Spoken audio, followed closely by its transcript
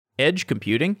Edge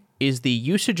computing is the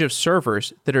usage of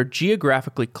servers that are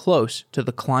geographically close to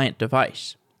the client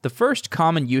device. The first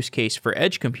common use case for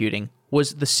edge computing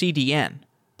was the CDN,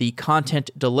 the Content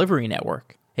Delivery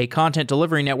Network. A content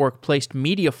delivery network placed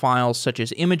media files such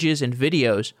as images and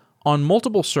videos on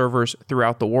multiple servers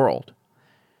throughout the world.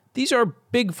 These are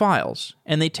big files,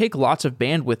 and they take lots of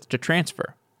bandwidth to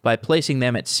transfer. By placing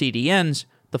them at CDNs,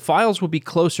 the files will be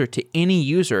closer to any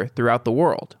user throughout the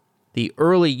world. The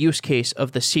early use case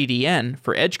of the CDN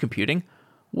for edge computing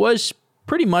was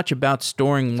pretty much about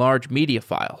storing large media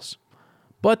files.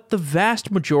 But the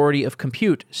vast majority of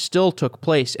compute still took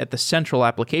place at the central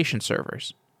application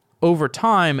servers. Over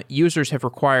time, users have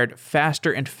required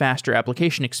faster and faster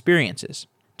application experiences.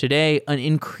 Today, an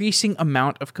increasing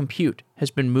amount of compute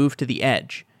has been moved to the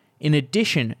edge, in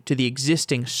addition to the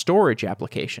existing storage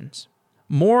applications.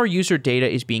 More user data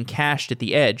is being cached at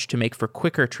the edge to make for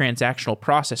quicker transactional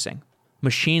processing.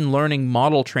 Machine learning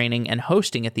model training and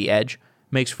hosting at the edge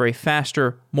makes for a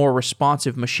faster, more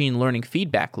responsive machine learning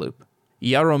feedback loop.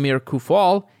 Jaromír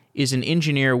Koufal is an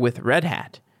engineer with Red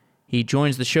Hat. He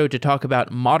joins the show to talk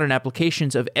about modern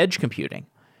applications of edge computing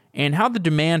and how the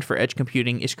demand for edge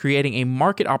computing is creating a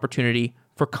market opportunity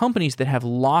for companies that have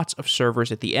lots of servers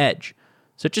at the edge,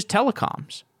 such as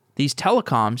telecoms. These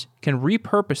telecoms can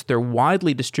repurpose their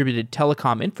widely distributed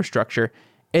telecom infrastructure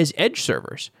as edge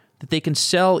servers that they can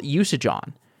sell usage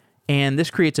on. And this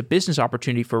creates a business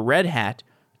opportunity for Red Hat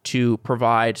to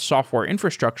provide software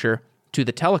infrastructure to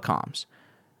the telecoms.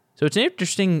 So it's an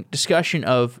interesting discussion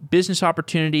of business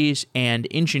opportunities and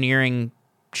engineering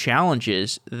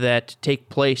challenges that take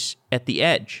place at the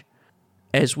edge.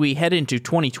 As we head into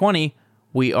 2020,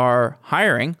 we are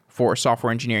hiring for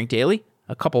Software Engineering Daily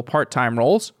a couple part-time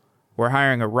roles. We're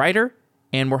hiring a writer,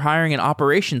 and we're hiring an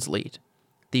operations lead.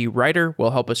 The writer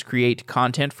will help us create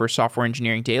content for Software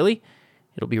Engineering Daily.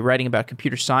 It'll be writing about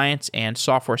computer science and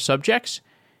software subjects.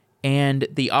 And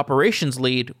the operations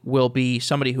lead will be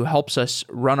somebody who helps us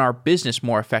run our business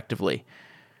more effectively.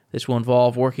 This will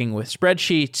involve working with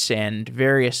spreadsheets and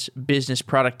various business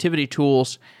productivity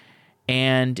tools.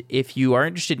 And if you are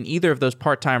interested in either of those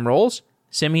part-time roles,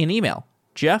 send me an email,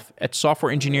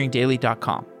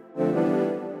 jeff@softwareengineeringdaily.com.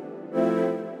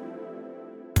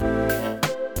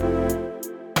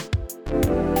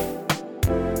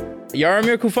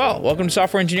 Jaromír Koufal, welcome to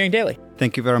Software Engineering Daily.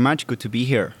 Thank you very much. Good to be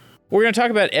here. We're going to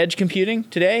talk about edge computing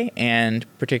today, and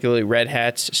particularly Red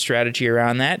Hat's strategy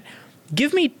around that.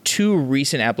 Give me two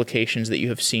recent applications that you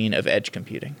have seen of edge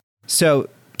computing. So,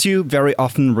 two very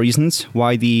often reasons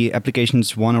why the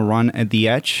applications want to run at the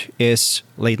edge is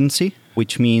latency,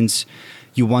 which means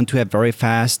you want to have very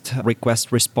fast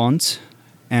request response.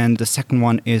 And the second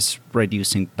one is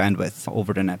reducing bandwidth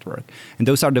over the network. And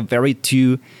those are the very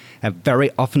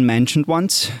often mentioned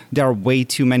ones. There are way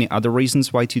too many other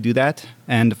reasons why to do that.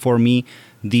 And for me,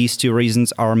 these two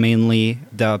reasons are mainly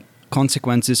the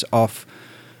consequences of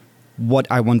what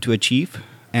I want to achieve.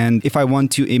 And if I want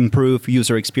to improve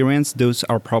user experience, those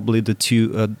are probably the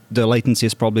two. The latency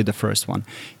is probably the first one.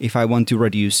 If I want to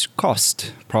reduce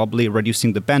cost, probably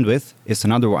reducing the bandwidth is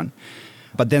another one.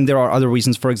 But then there are other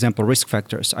reasons, for example, risk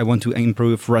factors. I want to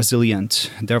improve resilience.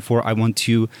 Therefore, I want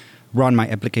to run my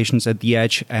applications at the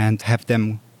edge and have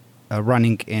them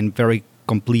running in very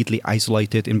completely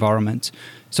isolated environments.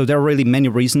 So there are really many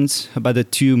reasons, but the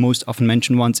two most often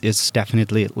mentioned ones is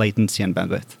definitely latency and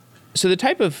bandwidth. So the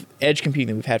type of edge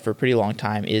computing that we've had for a pretty long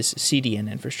time is CDN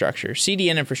infrastructure.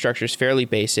 CDN infrastructure is fairly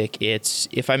basic. It's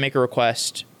if I make a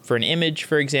request for an image,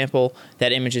 for example,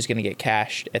 that image is going to get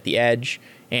cached at the edge,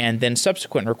 and then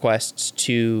subsequent requests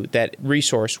to that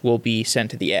resource will be sent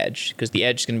to the edge because the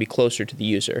edge is going to be closer to the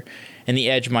user. And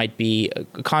the edge might be a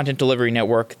content delivery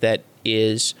network that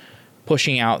is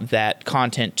pushing out that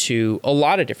content to a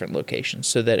lot of different locations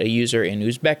so that a user in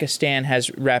Uzbekistan has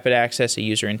rapid access, a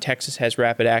user in Texas has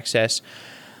rapid access.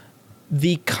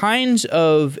 The kinds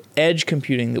of edge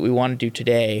computing that we want to do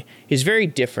today is very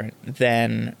different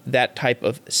than that type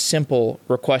of simple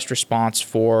request response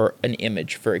for an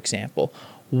image, for example.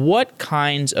 What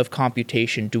kinds of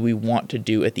computation do we want to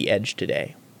do at the edge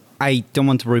today? I don't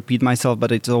want to repeat myself,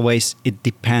 but it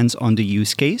depends on the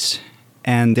use case.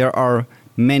 And there are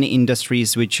many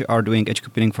industries which are doing edge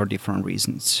computing for different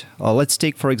reasons. Let's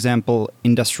take, for example,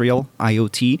 industrial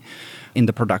IoT in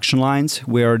the production lines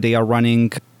where they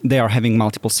are having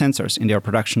multiple sensors in their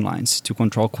production lines to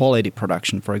control quality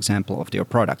production, for example, of their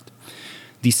product.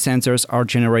 These sensors are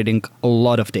generating a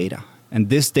lot of data. And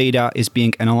this data is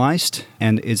being analyzed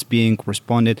and is being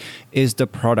responded. Is the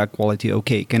product quality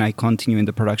okay? Can I continue in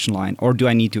the production line? Or do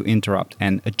I need to interrupt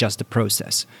and adjust the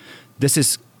process? This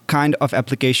is kind of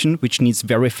application which needs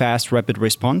very fast, rapid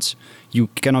response. You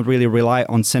cannot really rely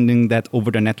on sending that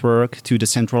over the network to the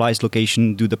centralized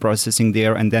location, do the processing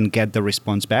there, and then get the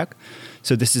response back.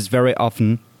 So this is very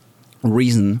often a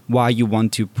reason why you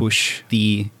want to push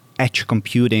the edge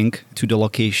computing to the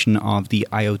location of the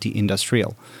IoT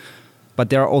industrial. But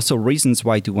there are also reasons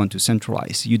why you want to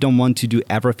centralize. You don't want to do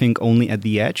everything only at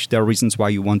the edge. There are reasons why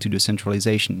you want to do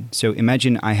centralization. So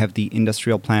imagine I have the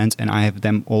industrial plants and I have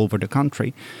them all over the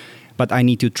country, but I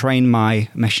need to train my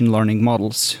machine learning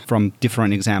models from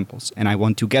different examples. And I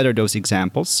want to gather those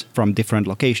examples from different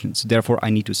locations. Therefore, I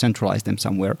need to centralize them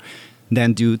somewhere.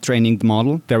 Then do training the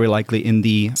model, very likely in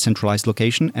the centralized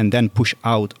location, and then push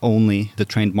out only the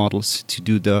trained models to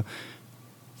do the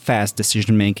fast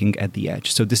decision making at the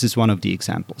edge. So this is one of the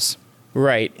examples.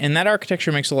 Right. And that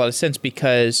architecture makes a lot of sense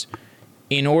because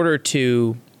in order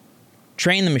to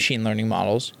train the machine learning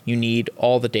models, you need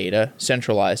all the data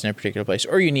centralized in a particular place,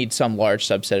 or you need some large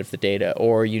subset of the data,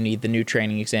 or you need the new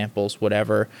training examples,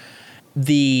 whatever.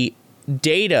 The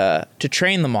data to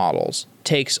train the models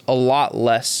takes a lot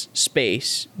less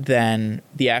space than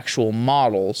the actual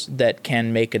models that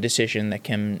can make a decision that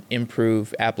can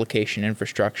improve application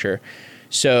infrastructure.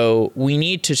 So we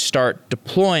need to start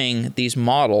deploying these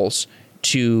models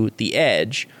to the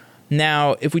edge.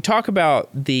 Now, if we talk about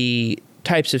the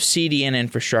types of CDN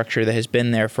infrastructure that has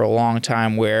been there for a long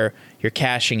time where you're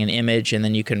caching an image and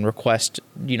then you can request,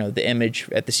 the image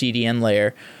at the CDN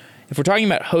layer. If we're talking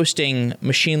about hosting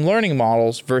machine learning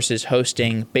models versus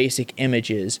hosting basic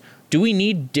images, do we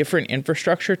need different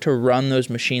infrastructure to run those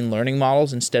machine learning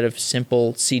models instead of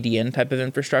simple CDN type of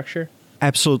infrastructure?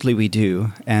 Absolutely, we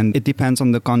do. And it depends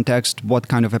on the context, what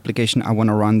kind of application I want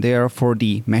to run there. For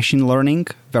the machine learning,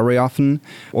 very often,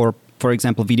 or for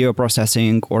example, video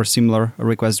processing or similar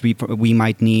requests, we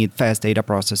might need fast data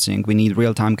processing. We need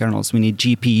real-time kernels. We need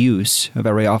GPUs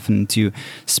very often to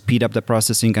speed up the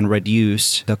processing and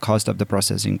reduce the cost of the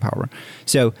processing power.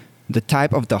 So the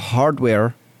type of the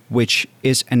hardware which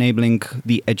is enabling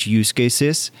the edge use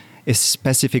cases is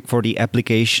specific for the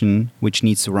application which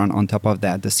needs to run on top of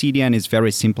that. The CDN is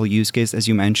very simple use case, as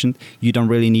you mentioned. You don't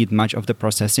really need much of the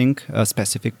processing,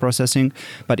 specific processing.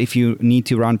 But if you need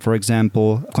to run, for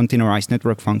example, containerized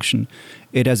network function,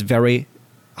 it has very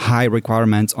high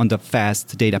requirements on the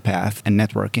fast data path and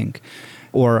networking.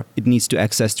 Or it needs to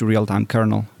access to real-time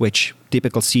kernel, which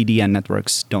typical CDN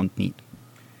networks don't need.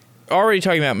 Already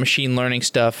talking about machine learning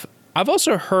stuff, I've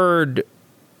also heard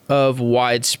of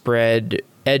widespread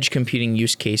edge computing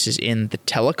use cases in the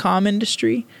telecom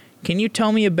industry. Can you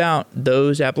tell me about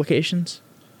those applications?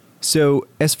 So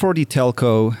as for the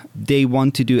telco, they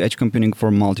want to do edge computing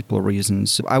for multiple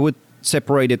reasons. I would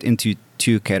separate it into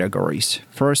two categories.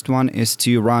 First one is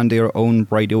to run their own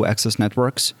radio access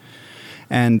networks.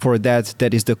 And for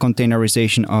that is the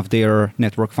containerization of their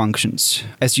network functions.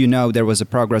 As you know, there was a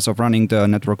progress of running the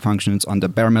network functions on the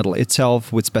bare metal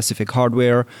itself with specific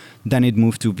hardware. Then it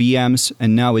moved to VMs,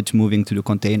 and now it's moving to the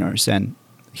containers. And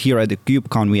here at the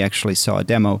KubeCon, we actually saw a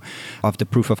demo of the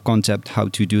proof of concept, how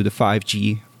to do the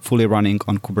 5G fully running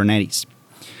on Kubernetes.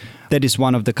 That is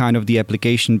one of the kind of the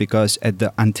application, because at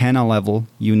the antenna level,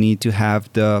 you need to have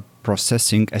the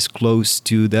processing as close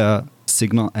to the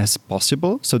signal as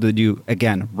possible so that you,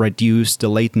 again, reduce the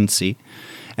latency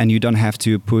and you don't have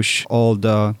to push all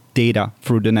the data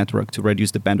through the network to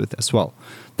reduce the bandwidth as well.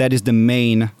 That is the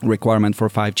main requirement for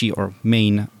 5G, or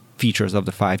main features of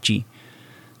the 5G.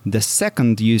 The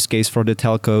second use case for the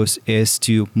telcos is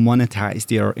to monetize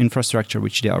their infrastructure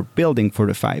which they are building for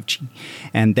the 5G.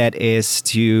 And that is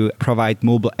to provide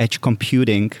mobile edge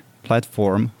computing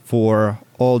platform for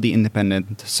all the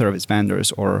independent service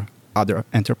vendors or other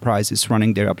enterprises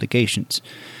running their applications.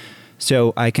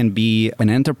 So I can be an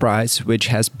enterprise which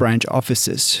has branch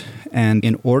offices, and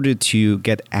in order to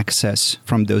get access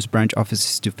from those branch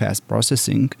offices to fast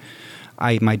processing,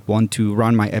 I might want to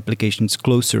run my applications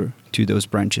closer to those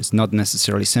branches, not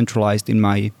necessarily centralized in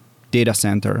my data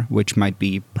center, which might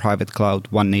be private cloud,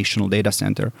 one national data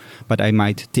center, but I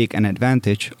might take an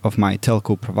advantage of my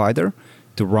telco provider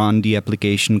to run the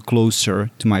application closer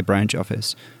to my branch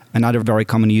office. Another very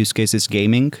common use case is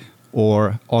gaming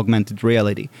or augmented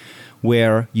reality,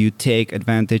 where you take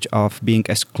advantage of being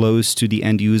as close to the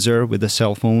end user with a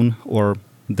cell phone or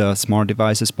the smart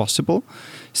device as possible,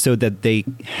 so that they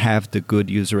have the good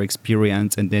user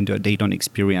experience and then they don't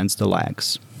experience the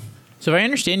lags. So if I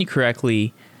understand you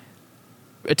correctly,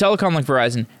 a telecom like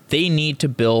Verizon, they need to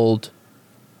build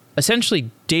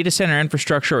essentially data center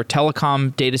infrastructure or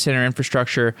telecom data center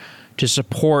infrastructure to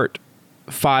support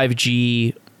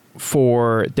 5G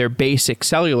for their basic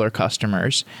cellular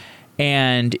customers.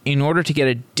 And in order to get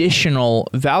additional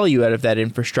value out of that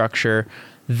infrastructure,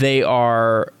 they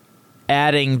are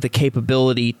adding the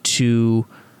capability to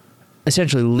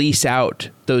essentially lease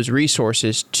out those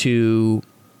resources to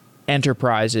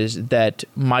enterprises that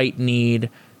might need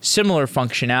similar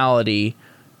functionality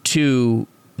to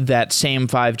that same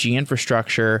 5G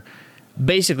infrastructure.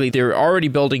 Basically, they're already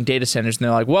building data centers, and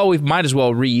they're like, well, we might as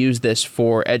well reuse this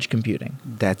for edge computing.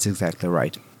 That's exactly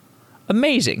right.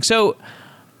 Amazing. So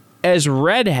as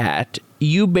Red Hat,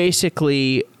 you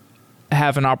basically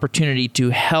have an opportunity to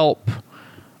help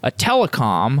a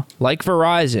telecom like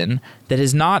Verizon that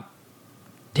has not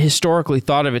historically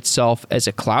thought of itself as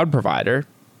a cloud provider,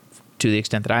 to the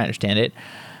extent that I understand it,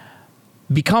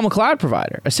 become a cloud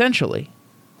provider, essentially.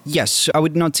 Yes, I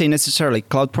would not say necessarily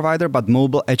cloud provider, but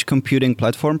mobile edge computing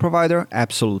platform provider,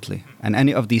 absolutely. And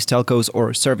any of these telcos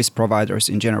or service providers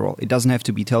in general. It doesn't have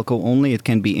to be telco only, it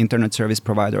can be internet service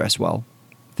provider as well.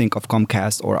 Think of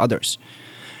Comcast or others.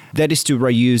 That is to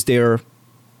reuse their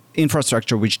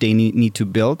infrastructure which they need to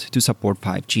build to support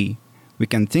 5G. We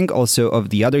can think also of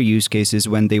the other use cases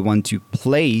when they want to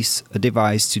place a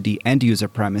device to the end user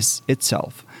premise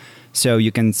itself. So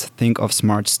you can think of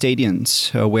smart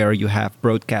stadiums where you have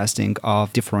broadcasting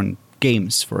of different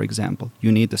games, for example.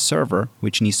 You need a server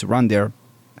which needs to run there.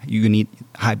 You need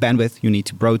high bandwidth, you need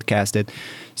to broadcast it.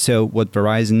 So what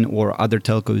Verizon or other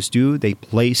telcos do, they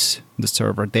place the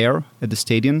server there at the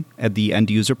stadium, at the end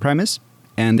user premise,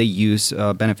 and they use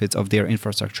benefits of their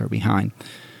infrastructure behind.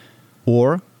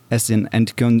 Or as an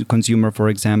end consumer, for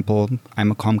example,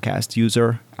 I'm a Comcast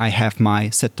user. I have my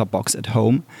set-top box at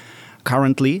home.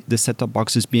 Currently, the set-top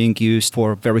box is being used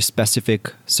for very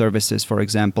specific services, for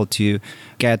example, to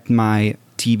get my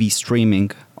TV streaming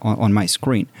on my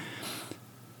screen.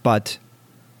 But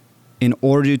in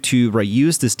order to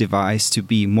reuse this device to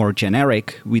be more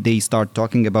generic, they start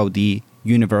talking about the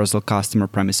universal customer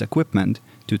premise equipment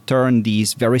to turn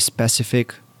these very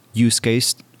specific use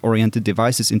case-oriented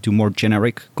devices into more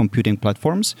generic computing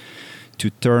platforms, to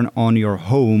turn on your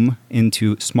home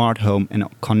into smart home and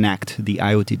connect the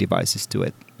IoT devices to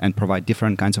it and provide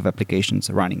different kinds of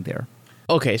applications running there.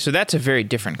 Okay, so that's a very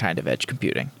different kind of edge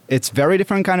computing. It's very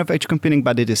different kind of edge computing,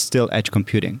 but it is still edge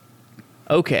computing.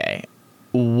 Okay.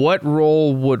 What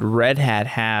role would Red Hat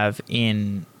have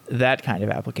in that kind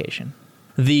of application?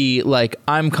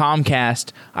 I'm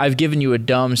Comcast, I've given you a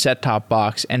dumb set-top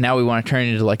box, and now we want to turn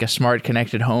it into like a smart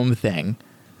connected home thing.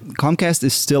 Comcast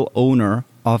is still owner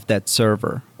of that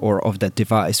server or of that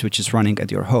device which is running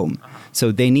at your home.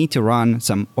 So they need to run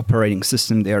some operating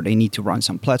system there. They need to run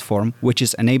some platform which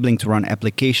is enabling to run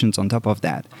applications on top of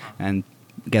that. And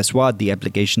guess what? The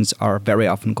applications are very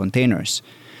often containers.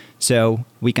 So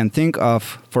we can think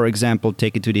of, for example,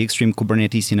 take it to the extreme,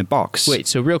 Kubernetes in a box. Wait,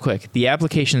 so real quick, the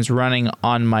application's running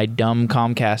on my dumb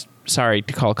Comcast. Sorry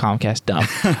to call Comcast dumb.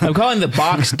 I'm calling the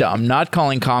box dumb, not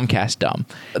calling Comcast dumb.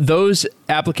 Those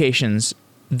applications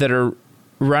that are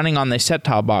running on the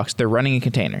set-top box, they're running in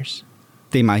containers.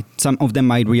 They might. Some of them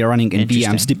might be running in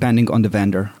VMs depending on the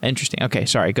vendor. Interesting. Okay,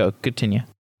 sorry, continue.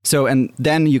 So, and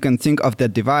then you can think of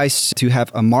that device to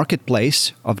have a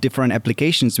marketplace of different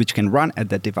applications which can run at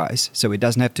that device. So it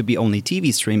doesn't have to be only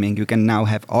TV streaming. You can now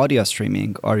have audio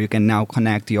streaming, or you can now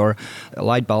connect your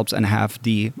light bulbs and have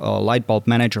the light bulb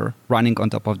manager running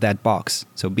on top of that box.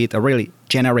 So be it a really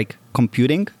generic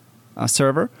computing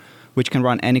server, which can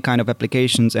run any kind of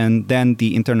applications, and then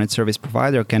the internet service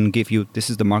provider can give you, this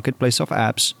is the marketplace of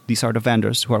apps, these are the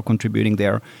vendors who are contributing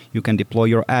there. You can deploy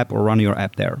your app or run your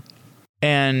app there.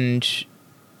 And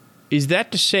is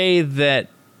that to say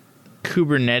that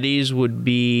Kubernetes would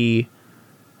be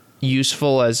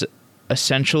useful as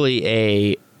essentially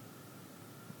a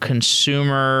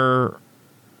consumer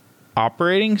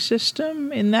operating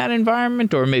system in that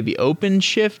environment? Or maybe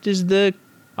OpenShift is the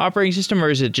operating system, or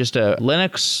is it just a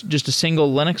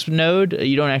single Linux node?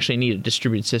 You don't actually need a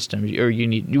distributed system, or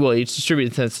it's distributed in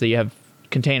the sense that you have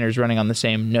containers running on the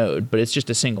same node, but it's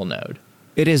just a single node.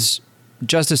 It is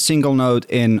just a single node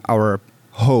in our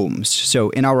homes.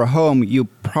 So in our home, you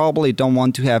probably don't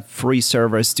want to have 3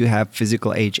 servers to have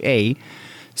physical HA.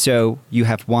 So you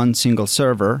have one single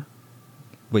server,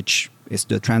 which is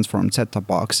the transformed set-top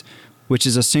box, which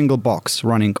is a single box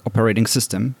running operating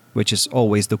system, which is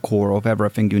always the core of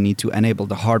everything. You need to enable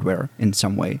the hardware in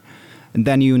some way. And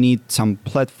then you need some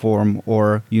platform,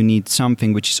 or you need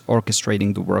something which is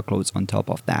orchestrating the workloads on top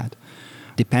of that.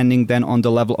 Depending then on the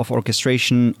level of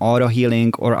orchestration, auto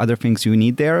healing, or other things you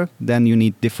need there, then you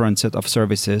need different set of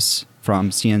services from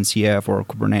CNCF or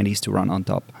Kubernetes to run on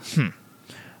top.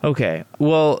 Okay.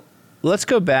 Well, let's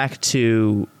go back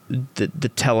to the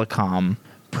telecom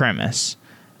premise.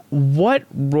 what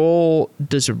role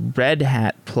does Red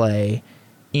Hat play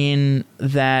in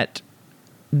that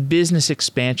business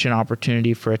expansion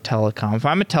opportunity for a telecom? If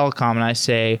I'm a telecom and I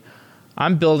say,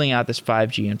 I'm building out this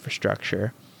 5G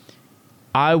infrastructure,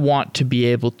 I want to be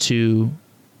able to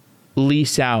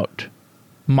lease out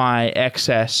my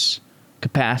excess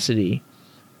capacity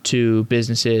to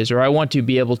businesses, or I want to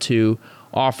be able to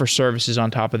offer services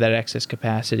on top of that excess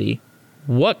capacity.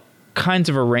 What kinds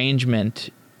of arrangement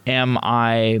am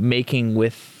I making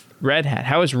with Red Hat?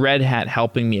 How is Red Hat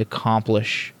helping me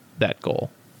accomplish that goal?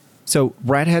 So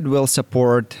Red Hat will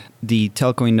support the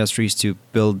telco industries to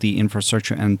build the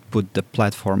infrastructure and put the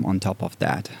platform on top of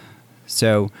that.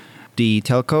 So the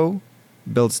telco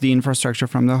builds the infrastructure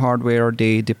from the hardware.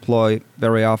 They deploy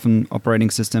very often operating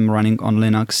system running on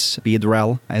Linux, be it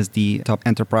RHEL as the top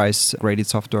enterprise graded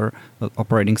software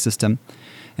operating system.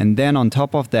 And then on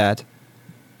top of that,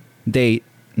 they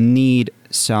need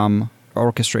some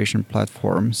orchestration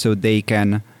platform so they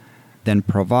can then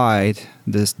provide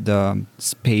the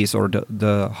space or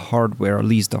the hardware,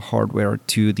 lease the hardware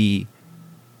to the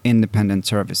independent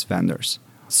service vendors.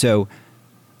 So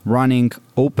running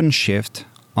OpenShift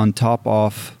on top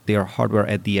of their hardware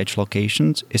at the edge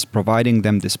locations is providing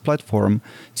them this platform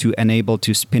to enable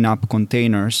to spin up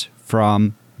containers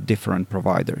from different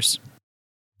providers.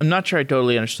 I'm not sure I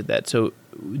totally understood that. So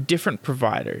different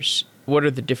providers. What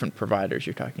are the different providers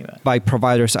you're talking about? By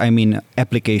providers, I mean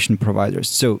application providers.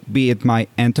 So be it my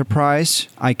enterprise,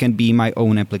 I can be my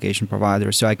own application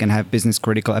provider. So I can have business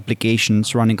critical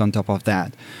applications running on top of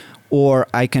that. Or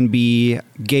I can be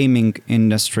gaming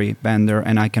industry vendor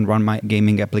and I can run my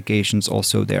gaming applications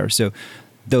also there. So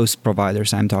those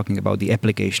providers I'm talking about, the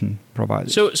application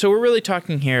providers. So we're really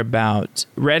talking here about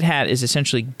Red Hat is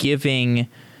essentially giving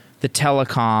the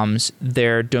telecoms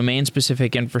their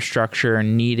domain-specific infrastructure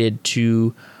needed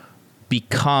to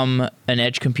become an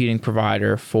edge computing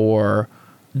provider for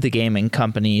the gaming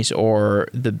companies or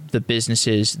the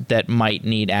businesses that might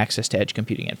need access to edge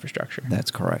computing infrastructure.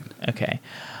 That's correct. Okay.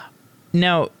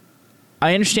 Now,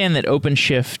 I understand that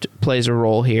OpenShift plays a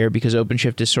role here because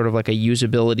OpenShift is sort of like a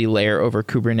usability layer over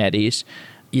Kubernetes.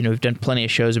 You know, we've done plenty of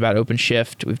shows about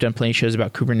OpenShift. We've done plenty of shows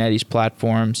about Kubernetes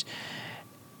platforms.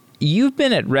 You've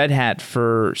been at Red Hat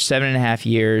for 7.5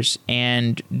 years,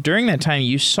 and during that time,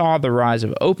 you saw the rise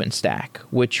of OpenStack,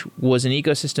 which was an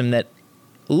ecosystem that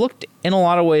looked in a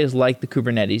lot of ways like the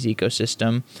Kubernetes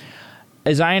ecosystem.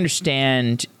 As I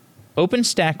understand,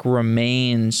 OpenStack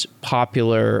remains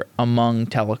popular among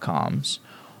telecoms.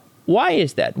 Why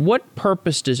is that? What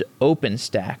purpose does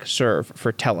OpenStack serve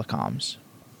for telecoms?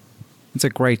 It's a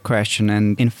great question.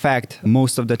 And in fact,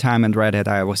 most of the time at Red Hat,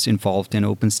 I was involved in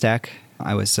OpenStack.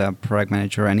 I was a product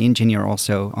manager and engineer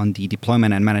also on the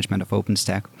deployment and management of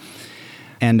OpenStack.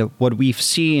 And what we've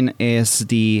seen is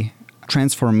the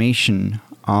transformation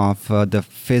of the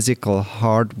physical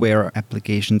hardware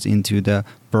applications into the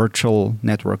virtual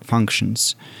network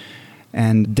functions.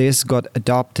 And this got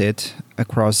adopted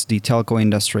across the telco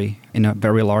industry in a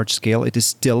very large scale. It is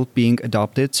still being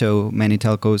adopted, so many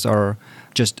telcos are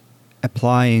just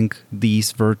applying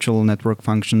these virtual network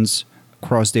functions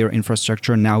across their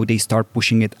infrastructure. Now they start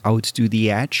pushing it out to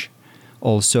the edge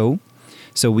also.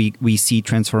 So we see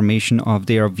transformation of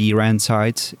their vRAN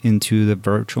sites into the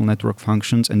virtual network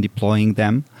functions and deploying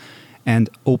them. And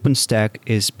OpenStack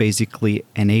is basically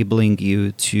enabling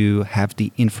you to have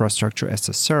the infrastructure as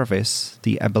a service,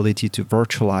 the ability to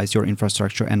virtualize your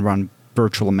infrastructure and run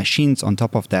virtual machines on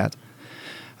top of that,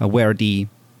 where the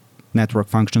network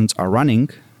functions are running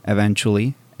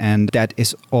eventually. And that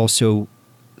is also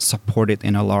supported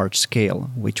in a large scale,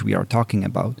 which we are talking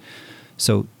about.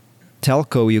 So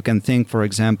telco, you can think, for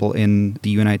example, in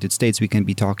the United States, we can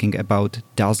be talking about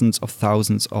dozens of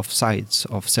thousands of sites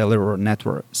of cellular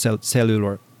network,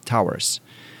 cellular towers.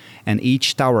 And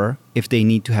each tower, if they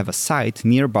need to have a site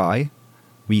nearby,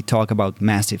 we talk about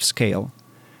massive scale.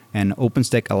 And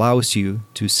OpenStack allows you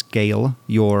to scale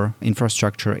your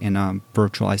infrastructure in a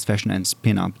virtualized fashion and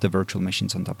spin up the virtual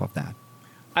machines on top of that.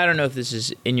 I don't know if this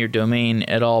is in your domain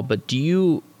at all, but do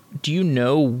you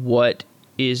know what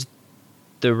is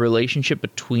the relationship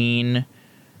between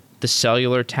the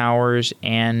cellular towers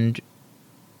and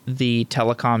the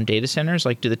telecom data centers?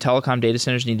 Like, do the telecom data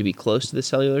centers need to be close to the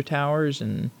cellular towers?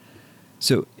 And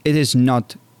so it is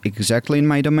not exactly in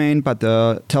my domain, but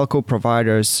the telco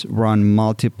providers run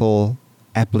multiple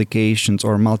applications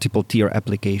or multiple tier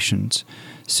applications.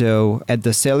 So at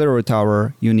the cellular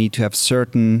tower, you need to have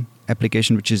certain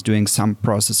application which is doing some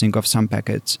processing of some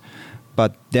packets.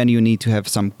 But then you need to have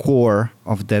some core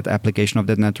of that application, of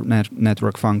that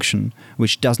network function,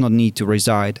 which does not need to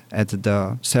reside at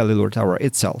the cellular tower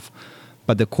itself.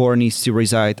 but the core needs to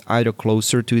reside either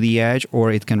closer to the edge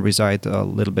or it can reside a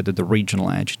little bit at the regional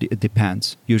edge. It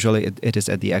depends. Usually it is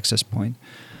at the access point.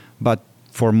 But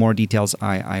for more details,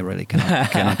 I really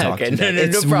cannot talk okay, to that.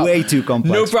 It's problem. way too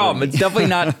complex. No problem. It's definitely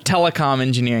not telecom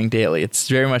engineering daily. It's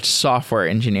very much software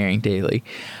engineering daily.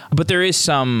 But there is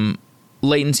some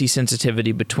latency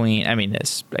sensitivity between, I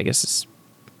guess it's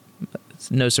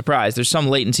no surprise. There's some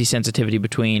latency sensitivity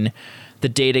between the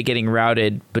data getting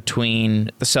routed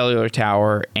between the cellular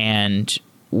tower and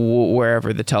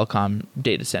wherever the telecom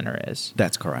data center is.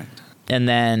 That's correct. And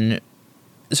then,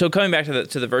 so coming back to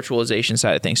the virtualization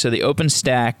side of things, so the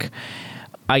OpenStack,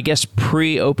 I guess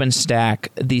pre-OpenStack,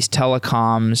 these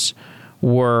telecoms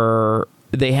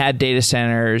they had data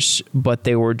centers, but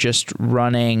they were just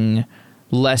running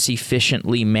less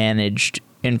efficiently managed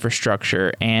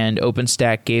infrastructure, and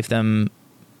OpenStack gave them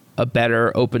a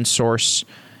better open source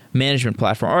management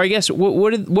platform. Or I guess what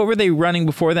were they running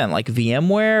before then? Like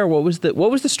VMware? What was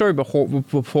the story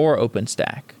before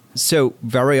OpenStack? So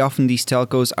very often these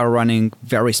telcos are running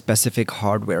very specific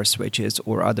hardware switches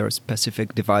or other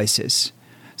specific devices.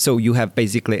 So you have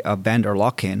basically a vendor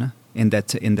lock-in in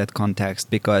that context,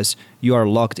 because you are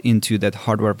locked into that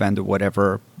hardware vendor,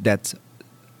 whatever that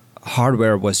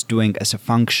hardware was doing as a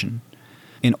function.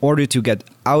 In order to get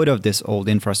out of this old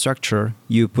infrastructure,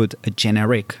 you put a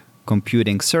generic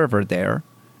computing server there,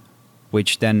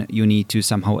 which then you need to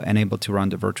somehow enable to run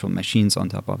the virtual machines on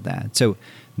top of that. So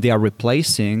they are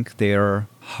replacing their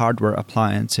hardware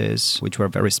appliances, which were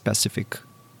very specific,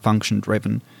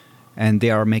 function-driven, and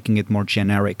they are making it more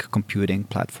generic computing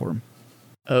platform.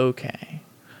 Okay.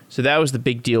 So that was the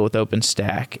big deal with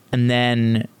OpenStack. And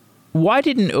then why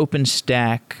didn't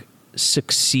OpenStack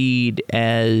succeed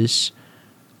as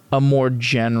a more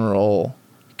general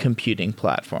computing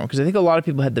platform? Because I think a lot of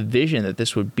people had the vision that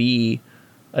this would be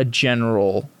a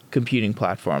general computing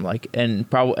platform, and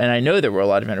I know there were a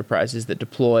lot of enterprises that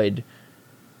deployed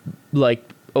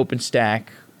like OpenStack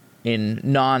in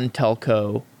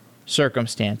non-telco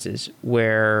circumstances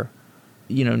where,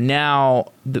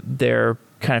 now they're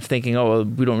kind of thinking, oh, well,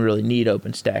 we don't really need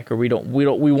OpenStack, or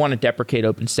we want to deprecate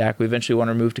OpenStack. We eventually want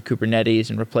to move to Kubernetes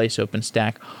and replace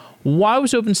OpenStack. Why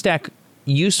was OpenStack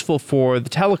useful for the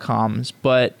telecoms,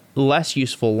 but less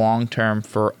useful long-term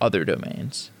for other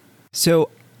domains? So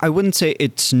I wouldn't say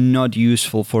it's not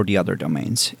useful for the other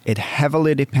domains. It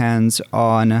heavily depends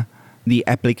on the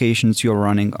applications you're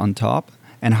running on top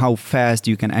and how fast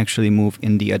you can actually move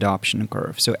in the adoption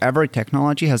curve. So every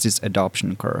technology has its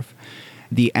adoption curve.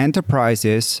 The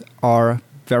enterprises are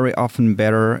very often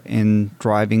better in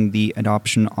driving the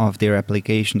adoption of their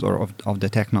applications or of the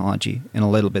technology in a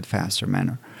little bit faster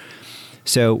manner.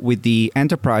 So with the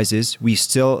enterprises, we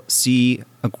still see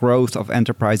a growth of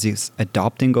enterprises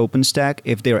adopting OpenStack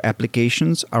if their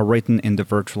applications are written in the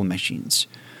virtual machines.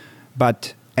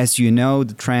 But as you know,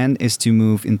 the trend is to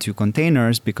move into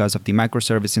containers because of the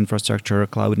microservice infrastructure,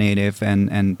 cloud native,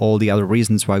 and all the other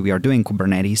reasons why we are doing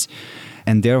Kubernetes.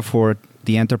 And therefore,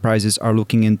 the enterprises are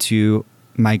looking into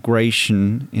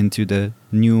migration into the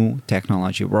new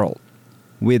technology world.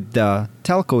 With the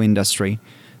telco industry,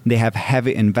 they have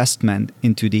heavy investment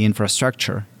into the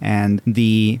infrastructure, and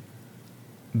the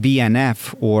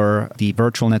VNF, or the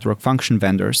virtual network function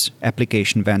vendors,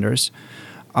 application vendors,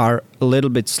 are a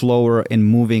little bit slower in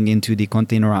moving into the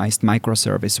containerized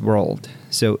microservice world.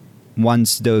 So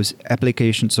once those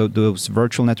applications, so those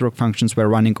virtual network functions were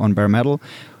running on bare metal,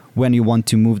 when you want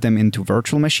to move them into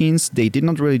virtual machines, they did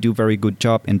not really do a very good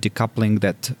job in decoupling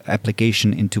that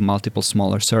application into multiple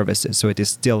smaller services. So it is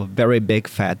still a very big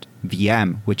fat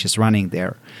VM which is running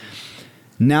there.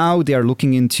 Now they are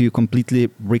looking into completely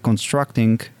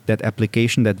reconstructing that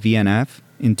application, that VNF,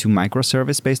 into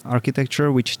microservice-based architecture,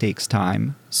 which takes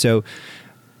time. So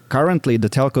currently, the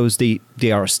telcos,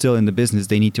 they are still in the business.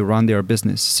 They need to run their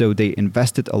business. So they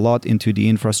invested a lot into the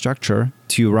infrastructure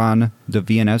to run the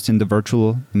VNFs in the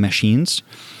virtual machines.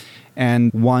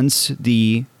 And once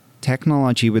the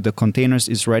technology with the containers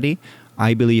is ready,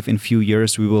 I believe in a few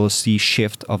years we will see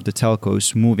shift of the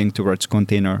telcos moving towards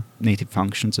container native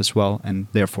functions as well, and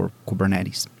therefore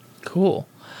Kubernetes. Cool.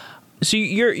 So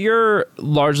you're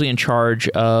largely in charge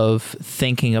of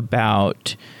thinking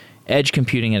about edge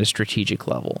computing at a strategic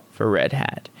level for Red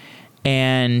Hat.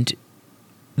 And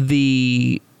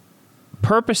the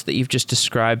purpose that you've just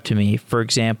described to me, for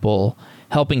example,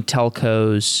 helping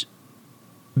telcos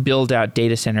build out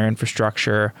data center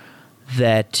infrastructure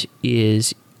that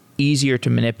is easier to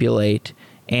manipulate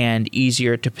and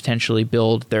easier to potentially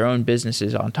build their own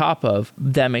businesses on top of,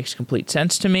 that makes complete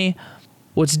sense to me.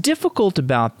 What's difficult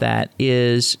about that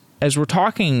is, as we're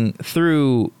talking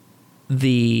through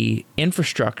the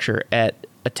infrastructure at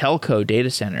a telco data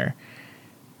center,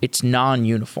 it's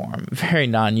non-uniform, very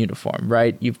non-uniform,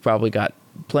 right? You've probably got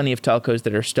plenty of telcos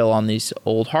that are still on these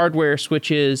old hardware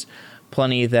switches,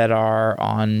 plenty that are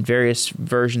on various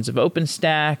versions of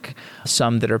OpenStack,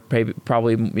 some that are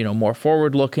probably more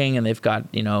forward-looking, and they've got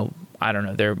I don't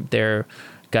know, they're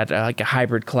got like a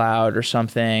hybrid cloud or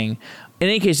something. In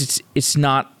any case, it's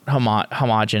not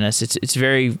homogeneous. It's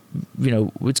very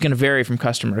it's going to vary from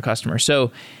customer to customer.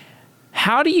 So,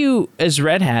 how do you, as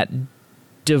Red Hat,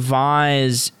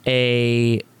 devise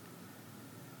a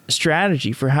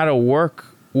strategy for how to work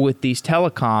with these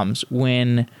telecoms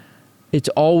when it's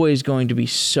always going to be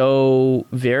so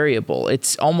variable?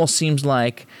 It almost seems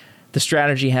like the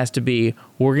strategy has to be,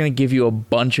 we're going to give you a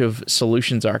bunch of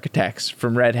solutions architects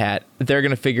from Red Hat. They're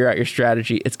going to figure out your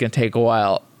strategy. It's going to take a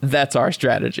while. That's our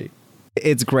strategy.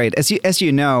 It's great. As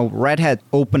you know, Red Hat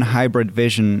Open Hybrid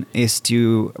Vision is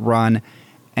to run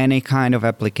any kind of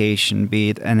application, be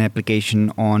it an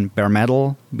application on bare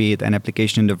metal, be it an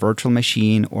application in the virtual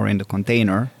machine or in the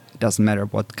container. It doesn't matter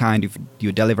what kind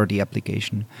you deliver the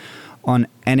application, on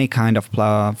any kind of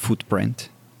footprint.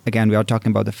 Again, we are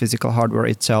talking about the physical hardware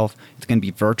itself. It can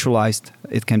be virtualized.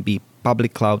 It can be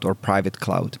public cloud or private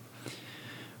cloud.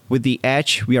 With the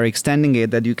edge, we are extending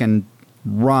it that you can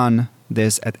run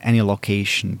this at any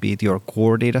location, be it your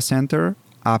core data center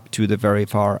up to the very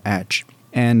far edge.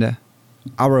 And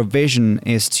our vision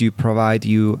is to provide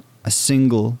you a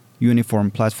single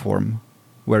uniform platform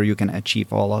where you can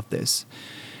achieve all of this.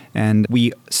 And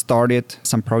we started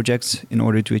some projects in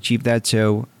order to achieve that.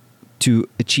 So to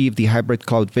achieve the hybrid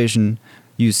cloud vision,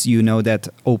 you know that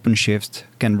OpenShift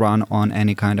can run on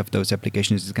any kind of those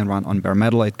applications. It can run on bare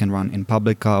metal, it can run in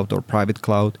public cloud or private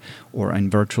cloud or in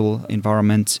virtual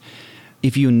environments.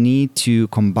 If you need to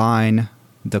combine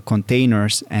the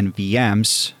containers and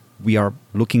VMs, we are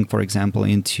looking, for example,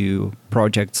 into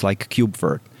projects like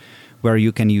KubeVirt, where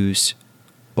you can use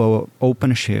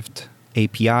OpenShift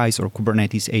APIs or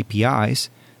Kubernetes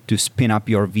APIs to spin up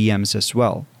your VMs as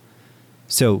well.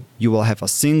 So you will have a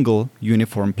single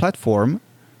uniform platform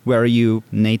where you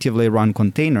natively run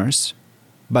containers.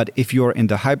 But if you're in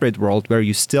the hybrid world where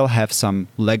you still have some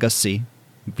legacy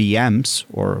VMs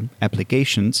or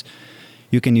applications,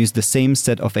 you can use the same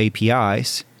set of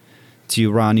APIs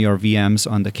to run your VMs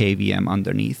on the KVM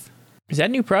underneath. Is that a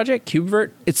new project,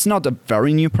 KubeVirt? It's not a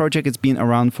very new project. It's been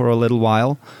around for a little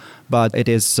while, but it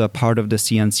is part of the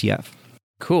CNCF.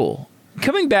 Cool.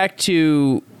 Coming back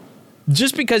to,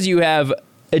 just because you have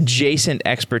adjacent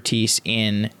expertise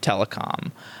in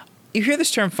telecom, you hear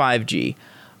this term 5G.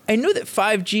 I know that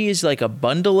 5G is like a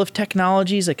bundle of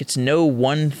technologies, like it's no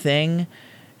one thing.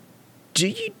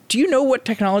 Do you know what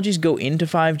technologies go into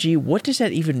 5G? What does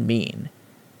that even mean?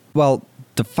 Well,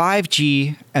 the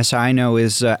 5G, as I know,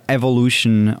 is an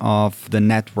evolution of the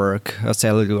network, a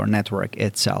cellular network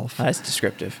itself. That's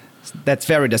descriptive. That's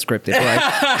very descriptive,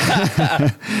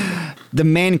 right? The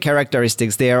main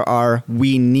characteristics there are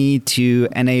we need to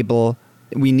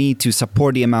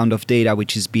support the amount of data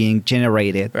which is being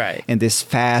generated in this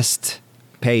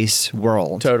fast-paced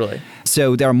world. Totally.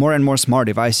 So there are more and more smart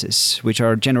devices which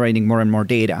are generating more and more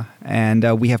data. And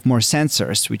we have more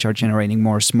sensors which are generating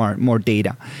more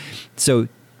data. So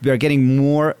we are getting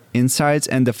more insights,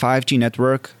 and the 5G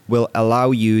network will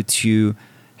allow you to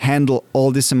handle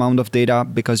all this amount of data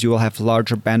because you will have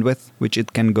larger bandwidth which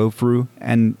it can go through,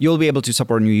 and you'll be able to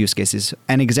support new use cases.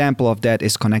 An example of that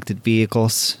is connected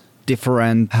vehicles,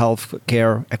 different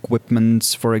healthcare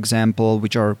equipments, for example,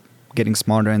 which are getting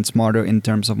smarter and smarter in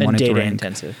terms of monitoring. Data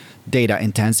intensive. Data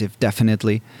intensive,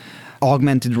 definitely.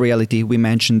 Augmented reality, we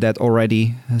mentioned that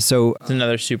already. So it's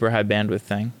another super high bandwidth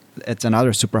thing. It's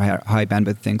another super high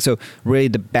bandwidth thing. So really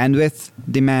the bandwidth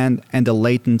demand and the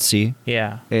latency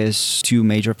is two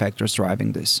major factors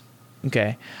driving this.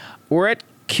 Okay. We're at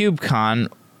KubeCon.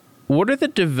 What are the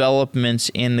developments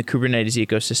in the Kubernetes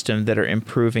ecosystem that are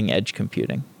improving edge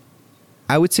computing?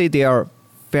 I would say they are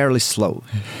fairly slow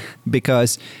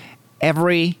because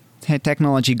every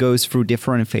technology goes through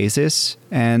different phases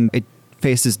and it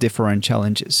faces different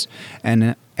challenges.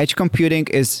 And edge computing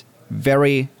is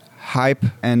very hype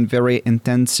and very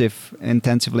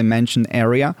intensively mentioned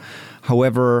area.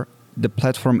 However, the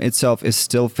platform itself is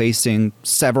still facing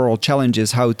several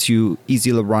challenges, how to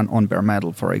easily run on bare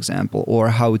metal, for example, or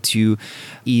how to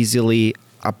easily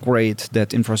upgrade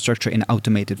that infrastructure in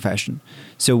automated fashion.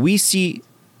 So we see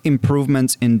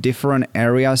improvements in different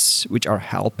areas which are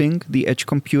helping the edge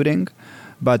computing,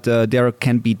 but there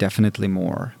can be definitely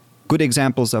more. Good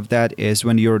examples of that is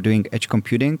when you're doing edge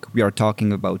computing, we are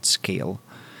talking about scale.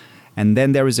 And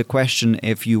then there is a question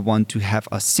if you want to have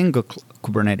a single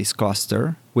Kubernetes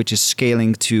cluster, which is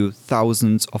scaling to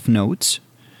thousands of nodes,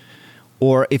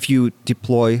 Or if you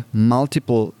deploy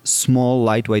multiple small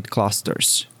lightweight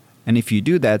clusters. And if you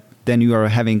do that, then you are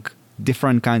having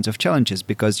different kinds of challenges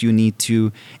because you need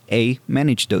to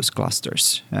manage those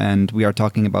clusters. And we are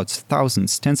talking about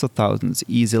thousands, tens of thousands,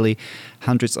 easily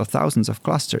hundreds of thousands of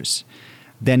clusters.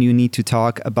 Then you need to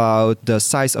talk about the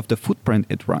size of the footprint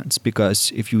it runs,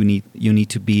 because if you need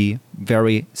to be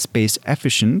very space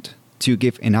efficient to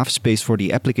give enough space for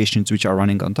the applications which are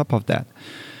running on top of that.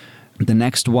 The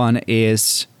next one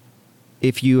is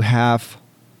if you have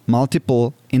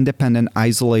multiple independent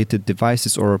isolated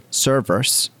devices or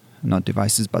servers, not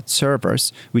devices, but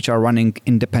servers, which are running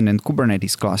independent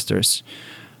Kubernetes clusters.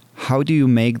 How do you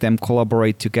make them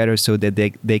collaborate together so that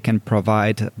they can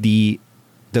provide the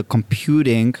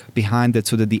computing behind it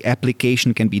so that the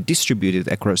application can be distributed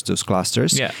across those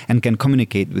clusters and can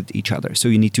communicate with each other? So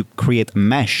you need to create a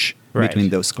mesh between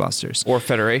those clusters. Or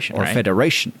federation,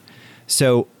 federation.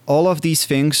 So all of these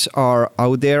things are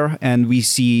out there, and we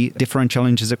see different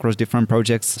challenges across different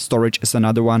projects. Storage is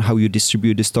another one, how you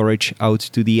distribute the storage out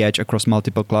to the edge across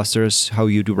multiple clusters, how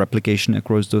you do replication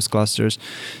across those clusters.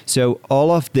 So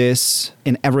all of this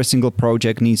in every single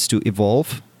project needs to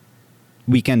evolve.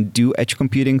 We can do edge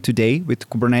computing today with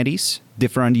Kubernetes,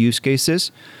 different use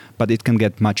cases, but it can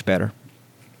get much better.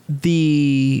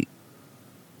 The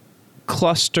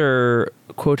cluster,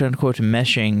 quote-unquote,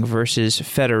 meshing versus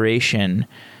federation,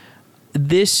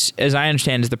 this, as I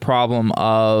understand, is the problem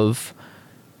of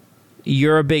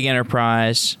you're a big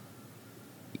enterprise,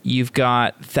 you've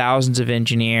got thousands of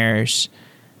engineers,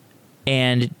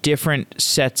 and different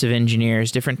sets of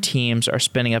engineers, different teams are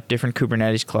spinning up different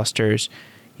Kubernetes clusters.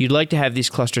 You'd like to have these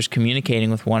clusters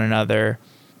communicating with one another.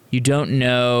 You don't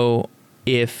know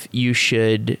if you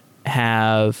should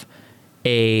have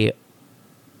a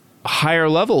higher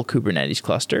level Kubernetes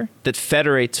cluster that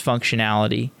federates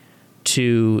functionality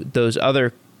to those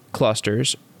other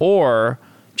clusters, or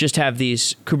just have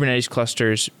these Kubernetes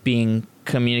clusters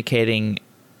communicating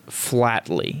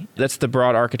flatly. That's the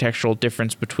broad architectural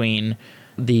difference between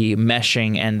the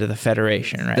meshing and the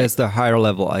federation, right? That's the higher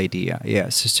level idea,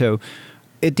 yes. So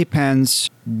it depends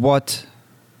what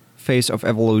phase of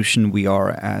evolution we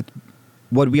are at.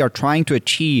 What we are trying to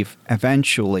achieve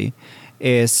eventually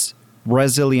is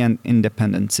resilient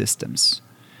independent systems.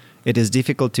 It is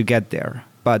difficult to get there,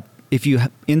 but if you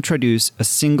introduce a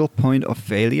single point of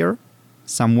failure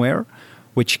somewhere,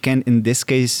 which can in this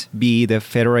case be the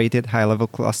federated high-level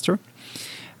cluster,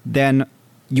 then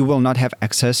you will not have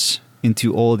access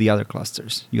into all the other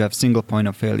clusters. You have single point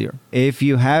of failure. If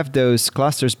you have those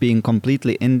clusters being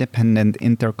completely independent,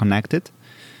 interconnected,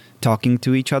 talking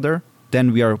to each other,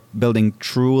 then we are building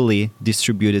truly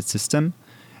distributed system,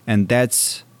 and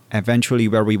that's eventually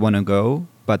where we want to go,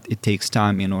 but it takes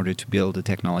time in order to build the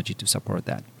technology to support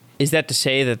that. Is that to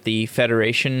say that the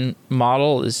federation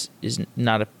model is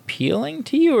not appealing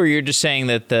to you, or you're just saying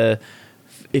that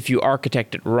if you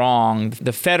architect it wrong,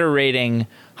 the federating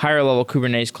higher level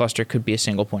Kubernetes cluster could be a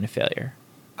single point of failure?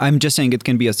 I'm just saying it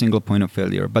can be a single point of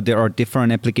failure, but there are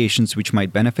different applications which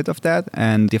might benefit of that,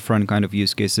 and different kind of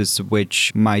use cases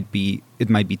which might be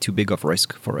too big of a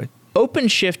risk for it.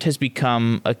 OpenShift has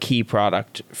become a key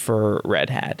product for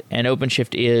Red Hat, and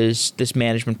OpenShift is this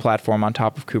management platform on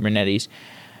top of Kubernetes.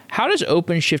 How does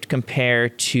OpenShift compare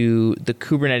to the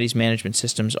Kubernetes management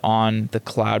systems on the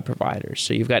cloud providers?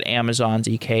 So you've got Amazon's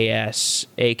EKS,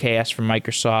 AKS from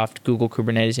Microsoft, Google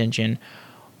Kubernetes Engine.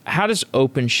 How does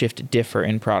OpenShift differ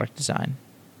in product design?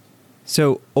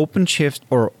 So OpenShift,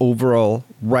 or overall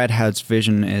Red Hat's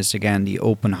vision, is again the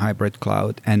open hybrid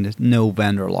cloud and no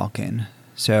vendor lock-in.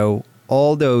 So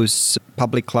all those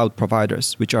public cloud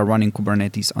providers which are running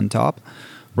Kubernetes on top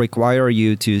require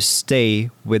you to stay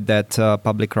with that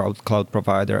public cloud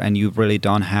provider, and you really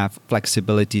don't have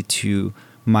flexibility to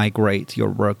migrate your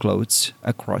workloads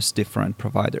across different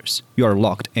providers. You are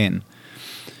locked in.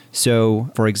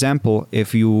 So, for example,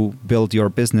 if you build your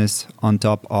business on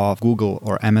top of Google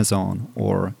or Amazon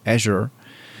or Azure,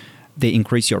 they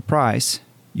increase your price.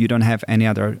 You don't have any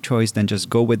other choice than just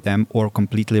go with them or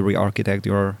completely re-architect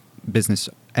your business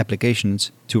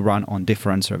applications to run on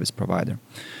different service provider.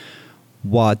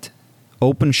 What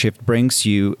OpenShift brings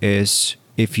you is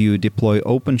if you deploy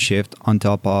OpenShift on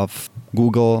top of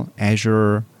Google,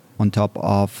 Azure, on top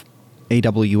of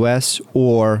AWS,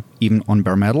 or even on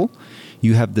bare metal,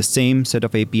 you have the same set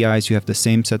of APIs, you have the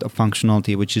same set of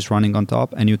functionality which is running on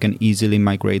top, and you can easily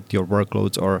migrate your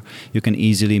workloads, or you can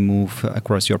easily move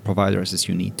across your providers as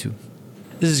you need to.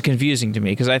 This is confusing to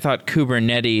me because I thought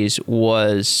Kubernetes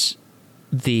was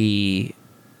the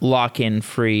lock-in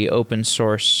free open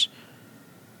source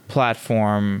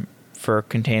platform for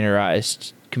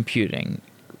containerized computing.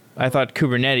 I thought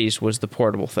Kubernetes was the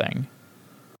portable thing.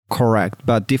 Correct,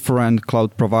 but different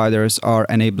cloud providers are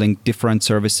enabling different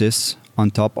services on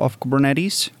top of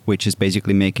Kubernetes, which is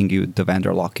basically making you the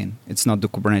vendor lock-in. It's not the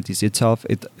Kubernetes itself.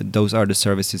 Those are the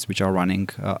services which are running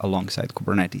alongside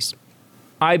Kubernetes.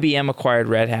 IBM acquired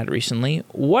Red Hat recently.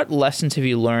 What lessons have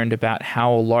you learned about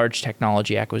how a large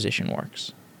technology acquisition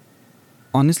works?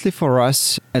 Honestly, for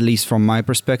us, at least from my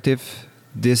perspective,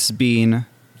 this has been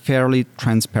fairly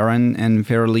transparent and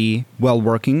fairly well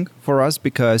working for us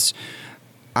because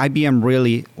IBM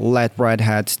really led Red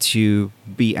Hat to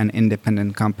be an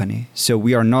independent company. So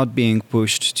we are not being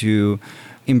pushed to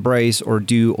embrace or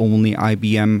do only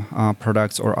IBM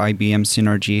products or IBM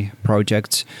synergy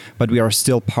projects, but we are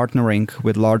still partnering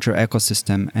with larger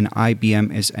ecosystem, and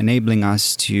IBM is enabling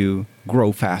us to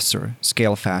grow faster,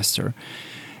 scale faster.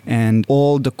 And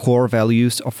all the core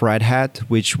values of Red Hat,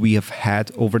 which we have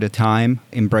had over the time,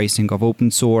 embracing of open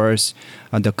source,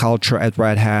 the culture at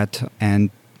Red Hat,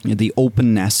 and the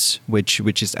openness, which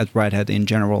is at Red Hat in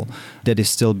general, that is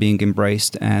still being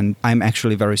embraced. And I'm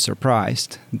actually very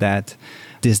surprised that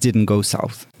this didn't go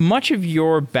south. Much of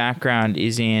your background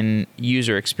is in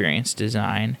user experience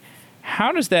design.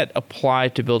 How does that apply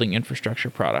to building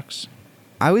infrastructure products?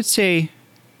 I would say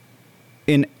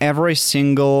in every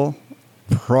single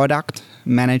product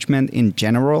management in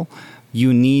general,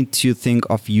 you need to think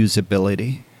of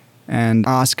usability and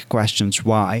ask questions.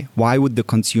 Why? Why would the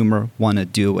consumer want to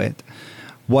do it?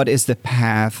 What is the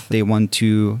path they want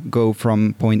to go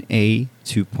from point A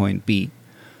to point B?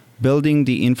 Building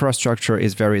the infrastructure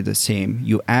is very the same.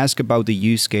 You ask about the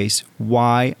use case,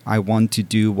 why I want to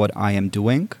do what I am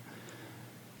doing.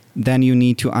 Then you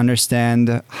need to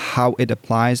understand how it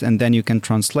applies, and then you can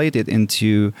translate it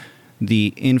into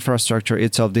the infrastructure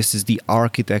itself. This is the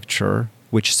architecture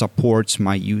which supports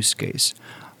my use case.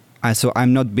 So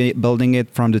I'm not building it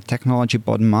from the technology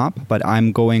bottom up, but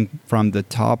I'm going from the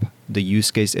top, the use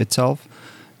case itself,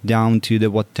 down to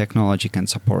what technology can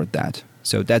support that.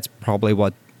 So that's probably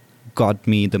what got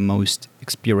me the most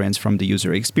experience from the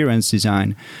user experience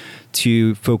design,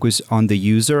 to focus on the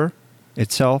user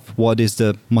itself. What is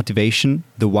the motivation,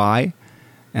 the why,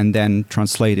 and then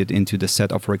translate it into the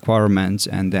set of requirements,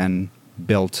 and then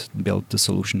build the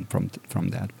solution from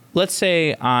that. Let's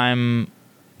say I'm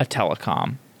a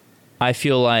telecom. I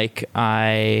feel like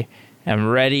I am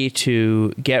ready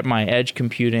to get my edge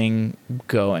computing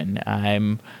going.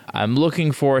 I'm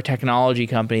looking for a technology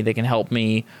company that can help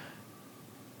me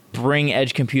bring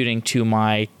edge computing to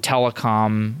my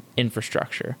telecom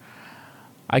infrastructure.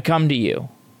 I come to you.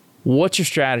 What's your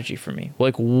strategy for me?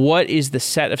 Like, what is the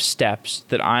set of steps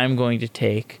that I'm going to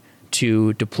take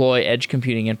to deploy edge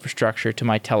computing infrastructure to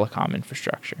my telecom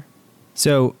infrastructure?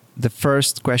 So the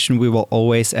first question we will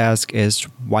always ask is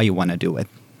why you want to do it.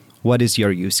 What is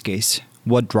your use case?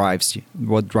 What drives you?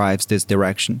 What drives this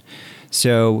direction?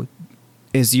 So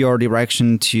is your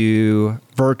direction to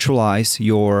virtualize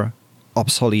your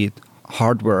obsolete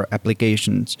hardware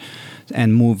applications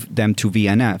and move them to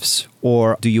VNFs?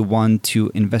 Or do you want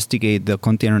to investigate the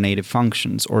container native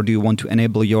functions? Or do you want to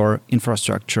enable your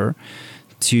infrastructure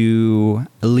to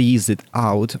lease it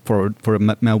out for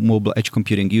mobile edge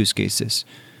computing use cases?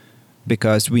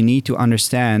 Because we need to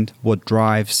understand what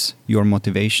drives your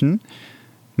motivation.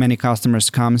 Many customers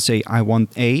come and say, I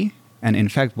want A, and in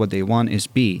fact what they want is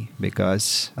B,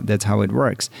 because that's how it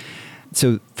works.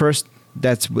 So first,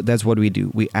 that's what we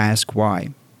do. We ask why.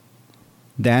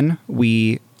 Then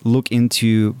we look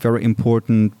into very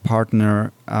important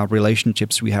partner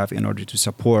relationships we have in order to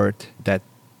support that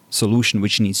solution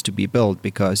which needs to be built,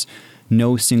 because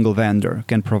no single vendor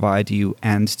can provide you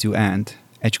end-to-end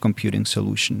edge computing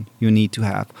solution. You need to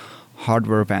have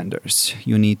hardware vendors.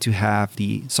 You need to have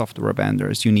the software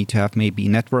vendors. You need to have maybe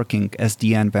networking,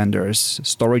 SDN vendors,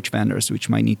 storage vendors, which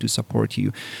might need to support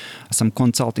you, some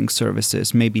consulting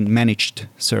services, maybe managed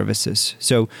services.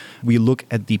 So we look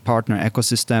at the partner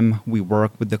ecosystem. We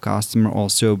work with the customer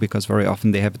also, because very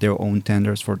often they have their own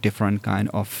tenders for different kind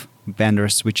of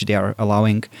vendors which they are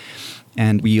allowing.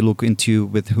 And we look into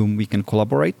with whom we can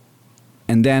collaborate.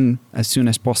 And then as soon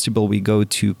as possible, we go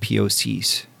to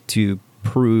POCs to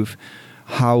prove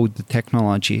how the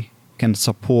technology can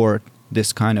support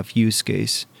this kind of use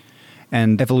case,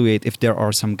 and evaluate if there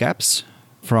are some gaps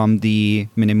from the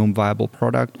minimum viable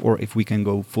product, or if we can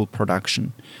go full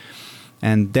production.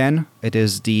 And then it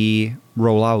is the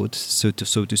rollout. So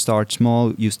to start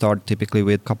small, you start typically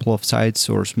with a couple of sites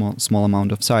or small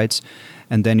amount of sites,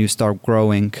 and then you start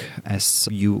growing as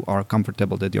you are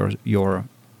comfortable that your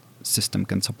system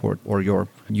can support, or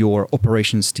your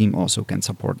operations team also can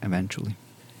support eventually.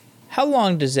 How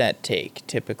long does that take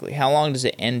typically? How long does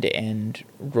an end-to-end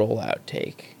rollout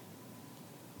take?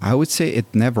 I would say it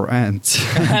never ends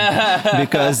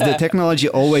because the technology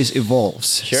always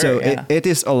evolves. Sure, so yeah. it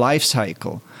is a life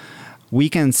cycle. We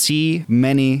can see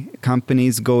many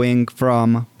companies going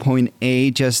from point A,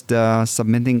 just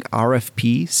submitting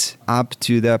RFPs, up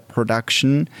to the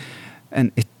production.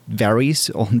 And it varies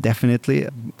definitely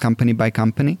company by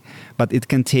company, but it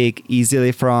can take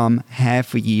easily from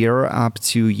half a year up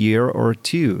to a year or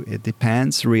two. It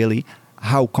depends really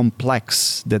how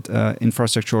complex that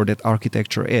infrastructure or that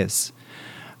architecture is.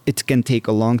 It can take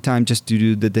a long time just to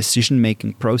do the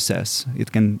decision-making process.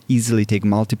 It can easily take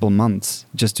multiple months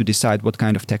just to decide what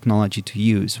kind of technology to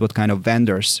use, what kind of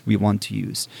vendors we want to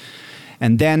use.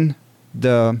 And then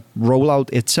the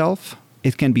rollout itself,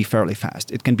 it can be fairly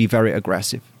fast. It can be very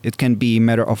aggressive. It can be a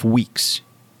matter of weeks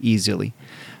easily.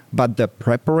 But the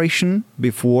preparation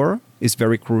before is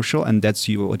very crucial, and that's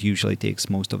what usually takes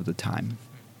most of the time.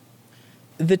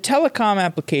 The telecom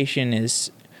application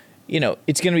is,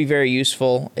 it's going to be very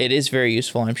useful. It is very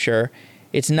useful, I'm sure.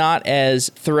 It's not as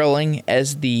thrilling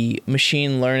as the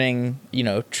machine learning,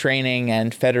 training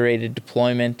and federated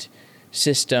deployment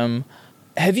system.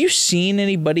 Have you seen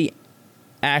anybody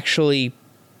actually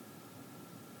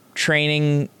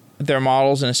training their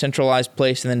models in a centralized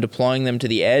place and then deploying them to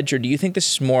the edge? Or do you think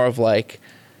this is more of like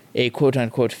a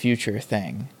quote-unquote future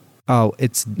thing? Oh,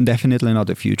 it's definitely not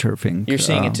a future thing. You're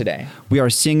seeing it today. We are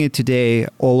seeing it today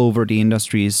all over the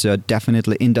industries.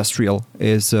 Definitely industrial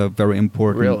is very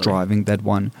important, Really? driving that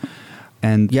one.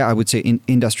 And yeah, I would say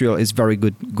industrial is very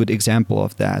good example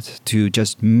of that, to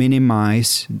just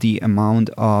minimize the amount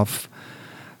of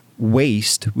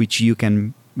waste which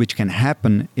can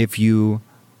happen if you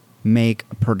make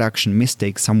a production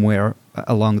mistake somewhere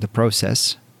along the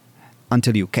process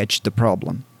until you catch the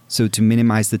problem. So to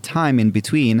minimize the time in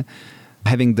between,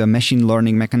 having the machine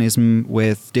learning mechanism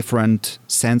with different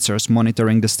sensors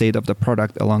monitoring the state of the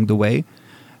product along the way,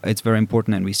 it's very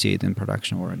important, and we see it in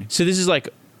production already. So this is like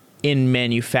in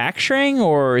manufacturing,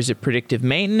 or is it predictive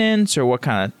maintenance, or what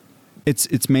kind of?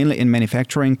 It's mainly in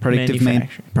manufacturing.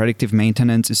 Predictive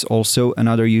maintenance is also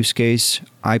another use case.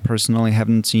 I personally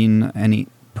haven't seen any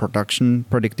production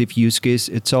predictive use case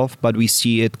itself, but we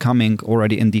see it coming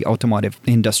already in the automotive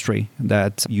industry,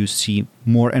 that you see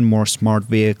more and more smart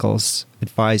vehicles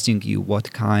advising you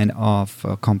what kind of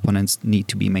components need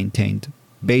to be maintained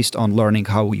based on learning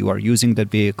how you are using that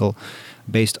vehicle,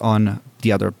 based on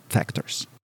the other factors.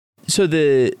 So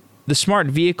the smart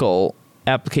vehicle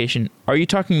application, are you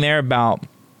talking there about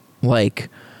like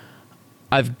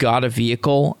I've got a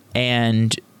vehicle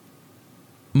and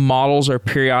models are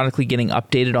periodically getting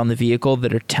updated on the vehicle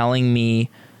that are telling me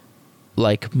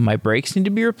like my brakes need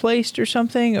to be replaced or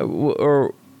something?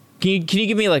 Or can you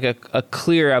give me like a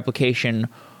clear application?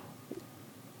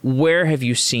 Where have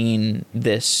you seen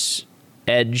this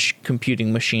edge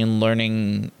computing machine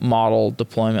learning model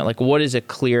deployment? Like, what is a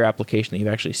clear application that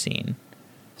you've actually seen?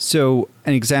 So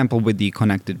an example with the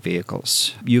connected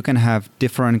vehicles, you can have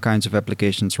different kinds of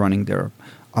applications running there.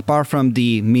 Apart from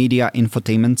the media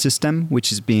infotainment system,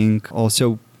 which is being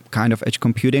also kind of edge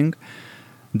computing,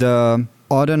 the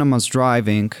autonomous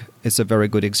driving is a very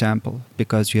good example,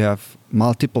 because you have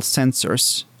multiple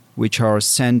sensors which are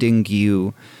sending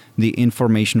you the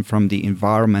information from the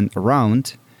environment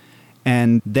around,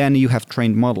 and then you have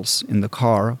trained models in the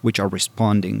car which are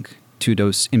responding to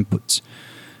those inputs,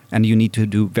 and you need to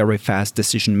do very fast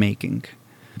decision making.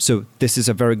 So this is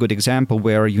a very good example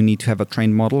where you need to have a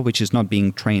trained model which is not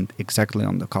being trained exactly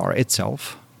on the car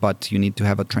itself, but you need to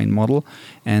have a trained model.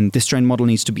 And this trained model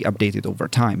needs to be updated over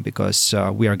time, because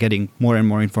we are getting more and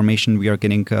more information. We are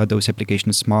getting those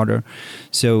applications smarter.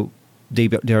 So they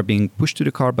are being pushed to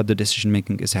the car, but the decision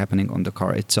making is happening on the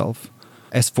car itself.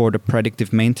 As for the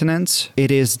predictive maintenance, it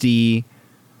is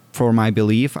for my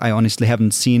belief, I honestly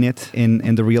haven't seen it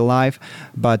in the real life,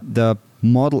 but the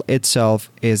model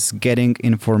itself is getting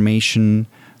information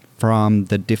from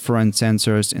the different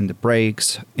sensors in the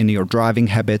brakes, in your driving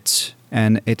habits,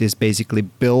 and it is basically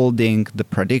building the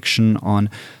prediction on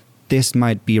this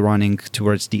might be running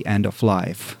towards the end of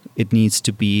life. It needs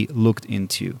to be looked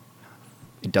into.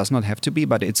 It does not have to be,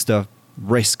 but it's the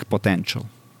risk potential.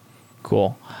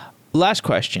 Cool. Last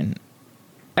question.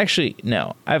 Actually,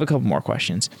 no, I have a couple more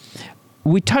questions.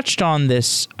 We touched on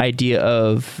this idea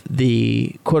of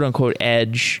the quote-unquote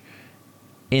edge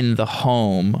in the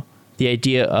home, the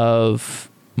idea of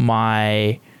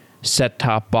my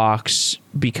set-top box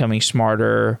becoming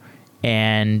smarter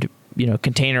and,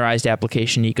 containerized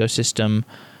application ecosystem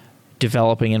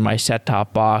developing in my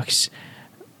set-top box.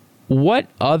 What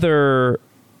other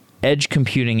edge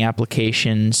computing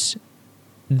applications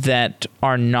that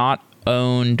are not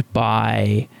owned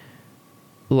by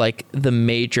like the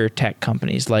major tech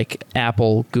companies like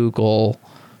Apple, Google,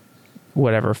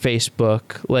 whatever,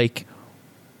 Facebook, like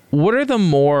what are the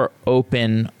more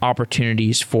open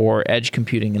opportunities for edge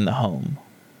computing in the home?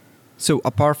 So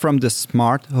apart from the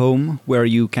smart home, where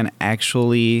you can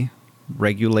actually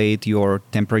regulate your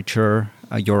temperature,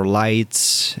 your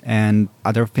lights, and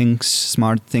other things,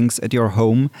 smart things at your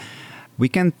home, we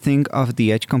can think of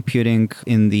the edge computing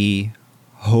in the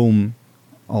home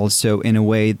also in a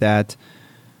way that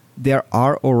there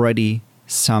are already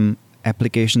some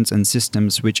applications and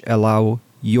systems which allow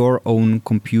your own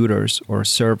computers or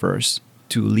servers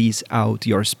to lease out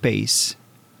your space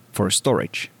for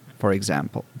storage, for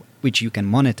example, which you can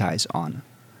monetize on.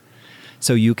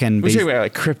 So you can... We're talking about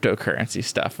like cryptocurrency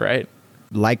stuff, right?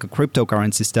 Like a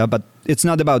cryptocurrency stuff, but it's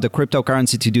not about the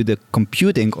cryptocurrency to do the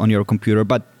computing on your computer,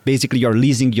 but basically you're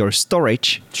leasing your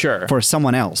storage for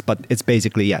someone else. But it's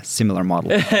basically, yeah, similar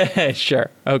model. Sure.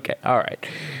 Okay. All right.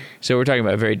 So we're talking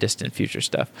about very distant future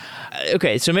stuff.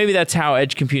 Okay, so maybe that's how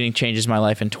edge computing changes my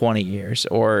life in 20 years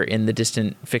or in the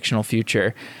distant fictional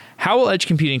future. How will edge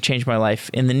computing change my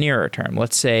life in the nearer term,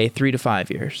 let's say 3 to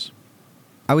 5 years?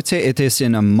 I would say it is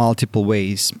in multiple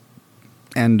ways.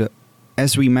 And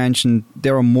as we mentioned,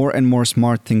 there are more and more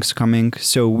smart things coming.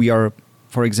 So we are,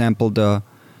 for example, the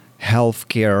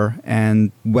healthcare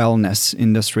and wellness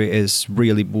industry is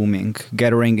really booming,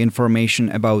 gathering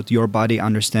information about your body,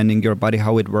 understanding your body,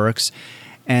 how it works.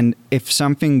 And if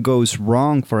something goes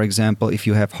wrong, for example, if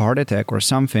you have heart attack or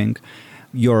something,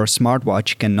 your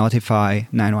smartwatch can notify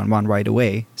 911 right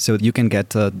away so you can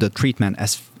get the treatment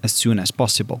as soon as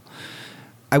possible.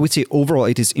 I would say overall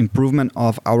it is improvement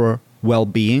of our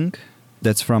well-being.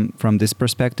 That's from this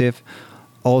perspective.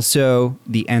 Also,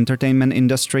 the entertainment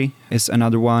industry is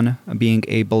another one, being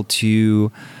able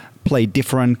to play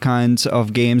different kinds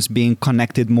of games, being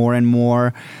connected more and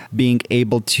more, being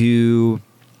able to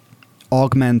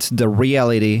augment the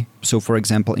reality. So, for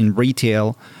example, in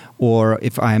retail, or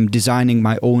if I'm designing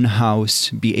my own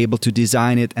house, be able to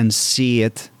design it and see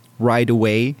it right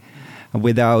away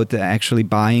without actually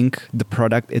buying the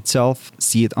product itself,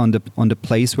 see it on the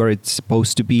place where it's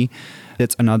supposed to be.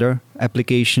 That's another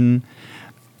application.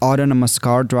 Autonomous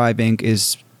car driving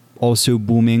is also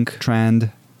booming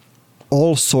trend.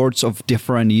 All sorts of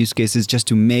different use cases just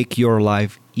to make your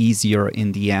life easier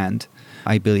in the end.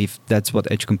 I believe that's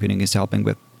what edge computing is helping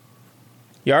with.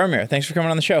 Jaromir, thanks for coming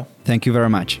on the show. Thank you very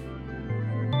much.